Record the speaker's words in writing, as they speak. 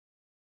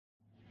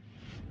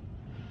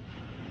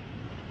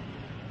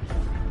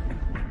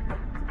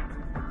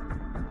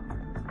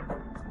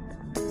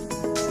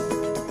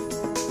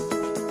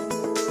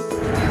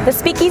The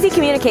Speakeasy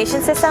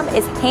communication system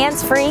is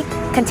hands-free,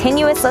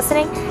 continuous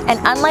listening, and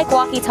unlike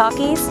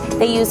walkie-talkies,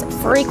 they use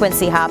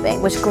frequency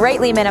hopping, which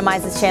greatly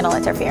minimizes channel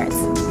interference.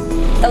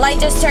 The light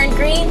just turned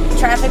green.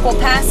 Traffic will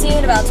pass you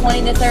in about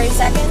 20 to 30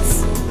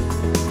 seconds.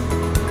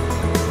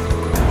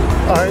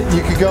 All right,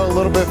 you could go a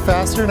little bit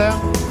faster now.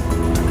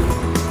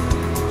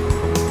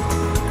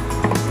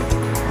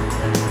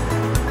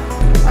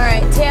 All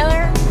right,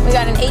 Taylor, we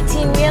got an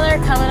 18-wheeler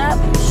coming up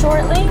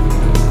shortly.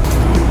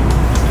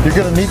 You're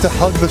gonna need to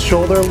hug the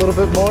shoulder a little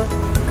bit more.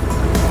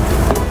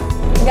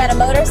 We got a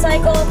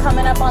motorcycle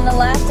coming up on the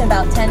left in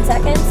about 10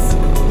 seconds.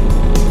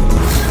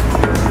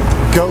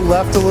 Go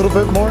left a little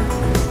bit more.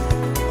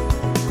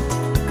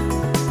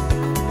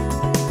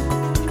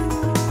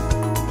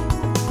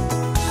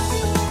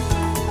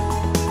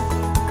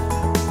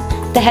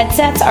 The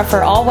headsets are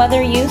for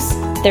all-weather use,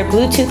 they're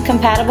Bluetooth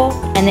compatible,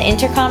 and the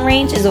intercom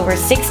range is over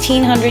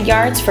 1,600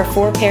 yards for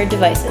 4 paired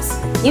devices.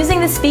 Using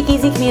the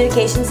Speakeasy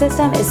communication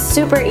system is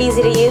super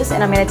easy to use,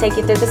 and I'm going to take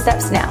you through the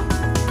steps now.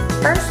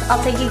 First,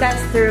 I'll take you guys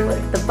through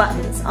the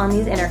buttons on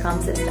these intercom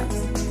systems.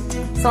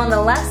 So on the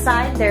left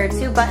side, there are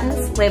 2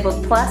 buttons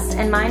labeled plus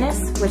and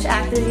minus, which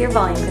act as your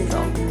volume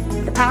control.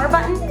 The power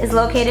button is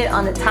located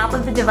on the top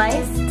of the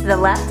device to the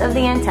left of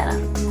the antenna.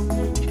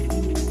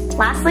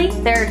 Lastly,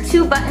 there are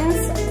 2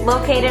 buttons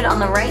located on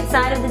the right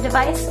side of the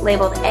device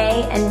labeled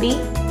A and B.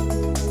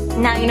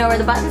 Now you know where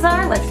the buttons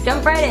are, let's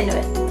jump right into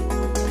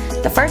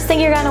it. The first thing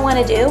you're going to want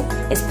to do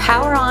is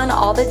power on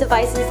all the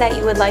devices that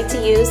you would like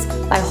to use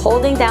by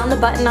holding down the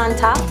button on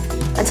top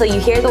until you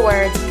hear the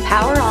words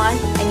power on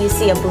and you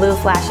see a blue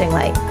flashing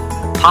light.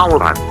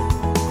 Power on.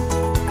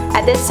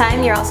 At this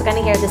time, you're also going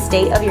to hear the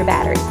state of your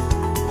battery.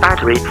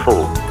 Battery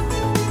full.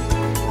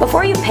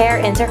 Before you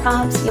pair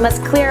intercoms, you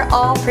must clear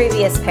all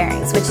previous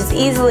pairings, which is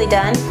easily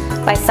done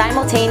by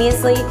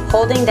simultaneously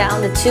holding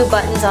down the 2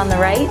 buttons on the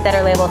right that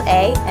are labeled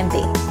A and B.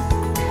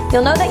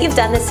 You'll know that you've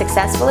done this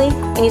successfully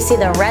when you see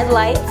the red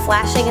light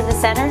flashing in the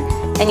center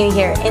and you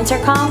hear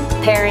intercom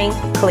pairing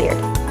cleared.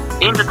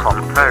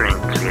 Intercom pairing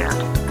cleared.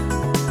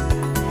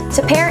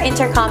 To pair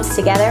intercoms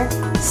together,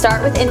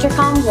 start with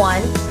intercom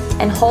 1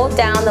 and hold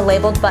down the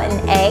labeled button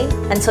A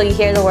until you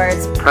hear the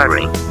words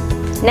pairing.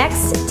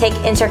 Next, take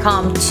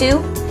intercom 2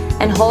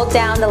 and hold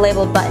down the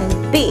labeled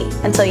button B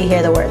until you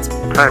hear the words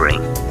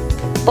pairing.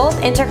 Both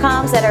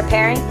intercoms that are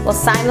pairing will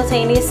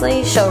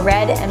simultaneously show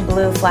red and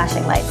blue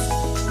flashing lights.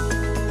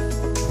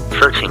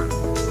 Searching.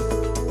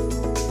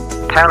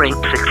 Pairing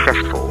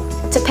successful.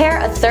 To pair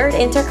a 3rd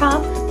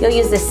intercom, you'll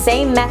use the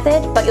same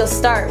method, but you'll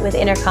start with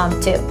intercom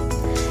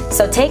 2.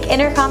 So take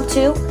intercom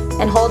 2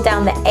 and hold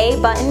down the A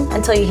button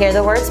until you hear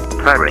the words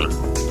pairing.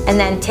 And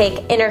then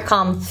take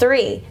intercom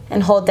 3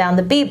 and hold down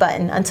the B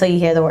button until you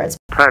hear the words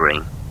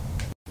pairing.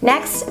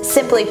 Next,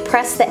 simply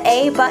press the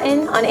A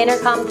button on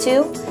intercom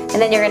 2 and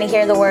then you're going to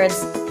hear the words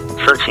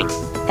searching.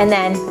 And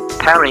then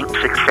pairing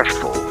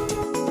successful.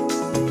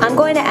 I'm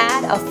going to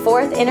add a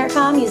 4th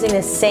intercom using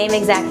the same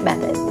exact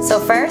method. So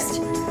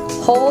first,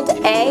 hold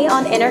A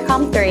on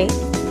intercom 3,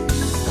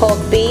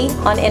 hold B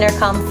on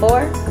intercom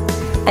 4,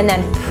 and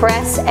then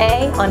press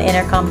A on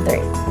intercom 3.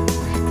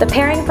 The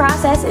pairing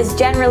process is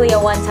generally a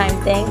one-time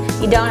thing.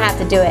 You don't have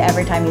to do it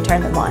every time you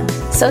turn them on.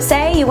 So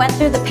say you went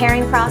through the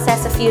pairing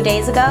process a few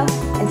days ago,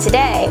 and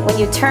today, when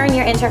you turn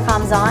your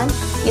intercoms on,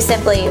 you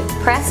simply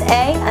press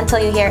A until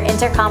you hear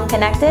intercom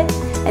connected,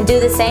 and do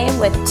the same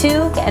with 2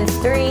 and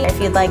 3 if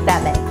you'd like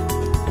that many.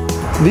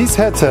 These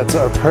headsets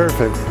are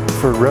perfect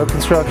for road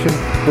construction,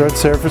 road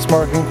surface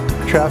marking,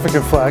 traffic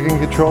and flagging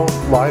control,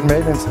 line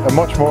maintenance, and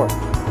much more.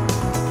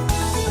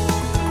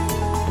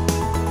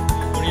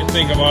 What do you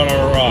think about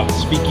our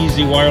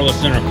Speakeasy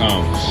wireless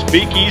intercom?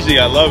 Speakeasy,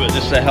 I love it.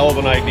 This is a hell of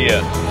an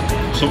idea.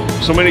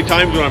 So many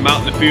times when I'm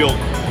out in the field,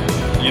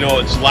 you know,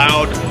 it's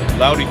loud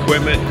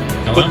equipment.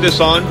 Put this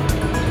on,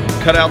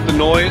 cut out the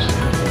noise.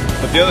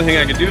 But the other thing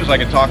I could do is I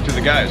could talk to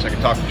the guys. I could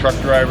talk to truck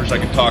drivers, I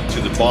could talk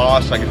to the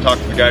boss, I could talk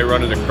to the guy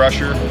running the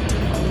crusher.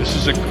 This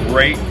is a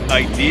great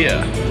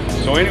idea.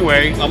 So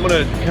anyway, I'm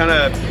gonna kind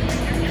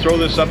of throw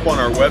this up on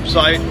our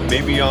website,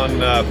 maybe on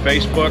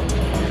Facebook,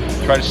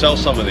 try to sell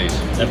some of these.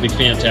 That'd be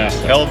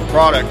fantastic. Hell of a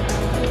product.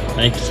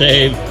 Thanks,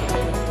 Dave.